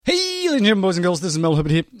Ladies and gentlemen, boys and girls, this is Mel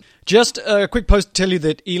Herbert here. Just a quick post to tell you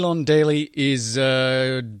that Elon Daily is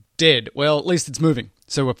dead. Well, at least it's moving.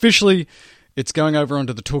 So officially, it's going over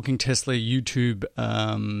onto the Talking Tesla YouTube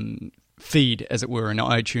feed, as it were, in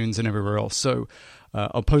iTunes and everywhere else. So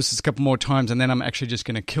I'll post this a couple more times, and then I'm actually just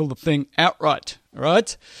going to kill the thing outright. All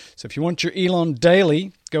right? So if you want your Elon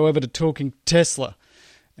Daily, go over to Talking Tesla,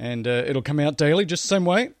 and it'll come out daily, just the same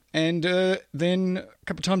way. And then a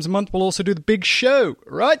couple times a month, we'll also do the big show,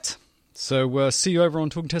 right? So see you over on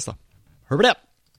Talking Tesla. Herbert out.